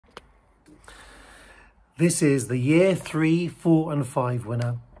This is the Year 3, 4 and 5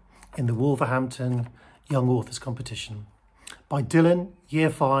 winner in the Wolverhampton Young Authors Competition by Dylan, Year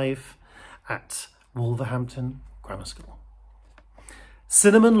 5 at Wolverhampton Grammar School.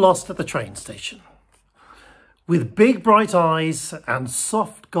 Cinnamon lost at the train station. With big bright eyes and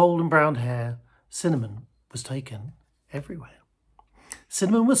soft golden brown hair, Cinnamon was taken everywhere.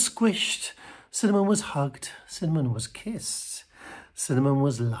 Cinnamon was squished, Cinnamon was hugged, Cinnamon was kissed, Cinnamon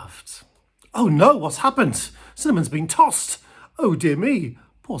was loved. Oh no, what's happened? Cinnamon's been tossed. Oh dear me,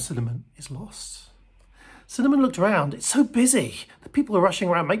 poor Cinnamon is lost. Cinnamon looked around. It's so busy. The people are rushing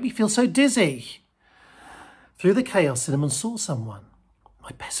around make me feel so dizzy. Through the chaos, Cinnamon saw someone.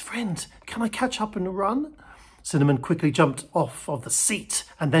 My best friend, can I catch up and run? Cinnamon quickly jumped off of the seat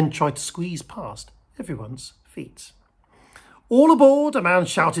and then tried to squeeze past everyone's feet. All aboard, a man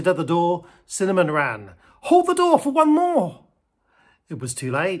shouted at the door. Cinnamon ran. Hold the door for one more. It was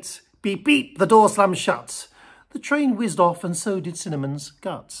too late. Beep, beep, the door slammed shut. The train whizzed off and so did Cinnamon's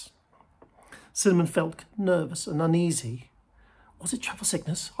guts. Cinnamon felt nervous and uneasy. Was it travel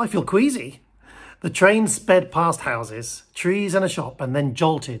sickness? I feel queasy. The train sped past houses, trees and a shop and then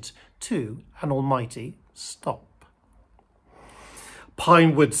jolted to an almighty stop.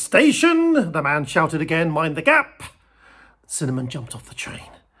 Pinewood Station, the man shouted again, mind the gap. Cinnamon jumped off the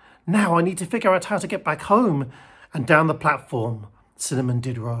train. Now I need to figure out how to get back home. And down the platform, Cinnamon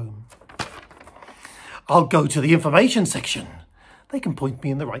did roam. I'll go to the information section. They can point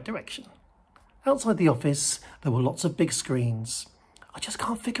me in the right direction. Outside the office, there were lots of big screens. I just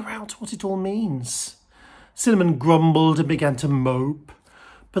can't figure out what it all means. Cinnamon grumbled and began to mope.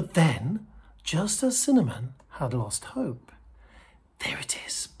 But then, just as Cinnamon had lost hope, there it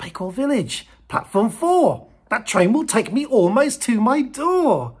is, Bakewell Village, platform 4. That train will take me almost to my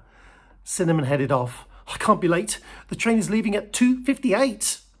door. Cinnamon headed off. I can't be late. The train is leaving at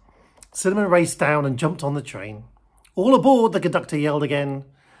 2:58. Cinnamon raced down and jumped on the train. All aboard, the conductor yelled again.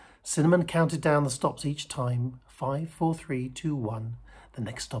 Cinnamon counted down the stops each time. 5, 4, 3, 2, 1. The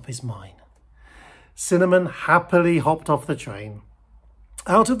next stop is mine. Cinnamon happily hopped off the train,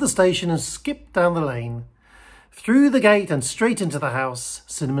 out of the station and skipped down the lane. Through the gate and straight into the house,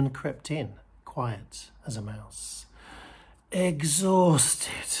 Cinnamon crept in, quiet as a mouse.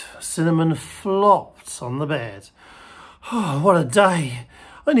 Exhausted, Cinnamon flopped on the bed. Oh, what a day.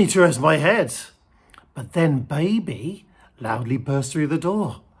 I need to rest my head. But then Baby loudly burst through the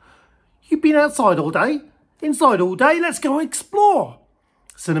door. You've been outside all day? Inside all day? Let's go explore.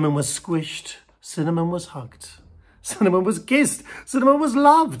 Cinnamon was squished. Cinnamon was hugged. Cinnamon was kissed. Cinnamon was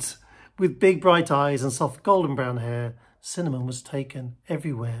loved. With big bright eyes and soft golden brown hair, Cinnamon was taken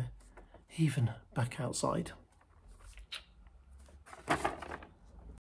everywhere, even back outside.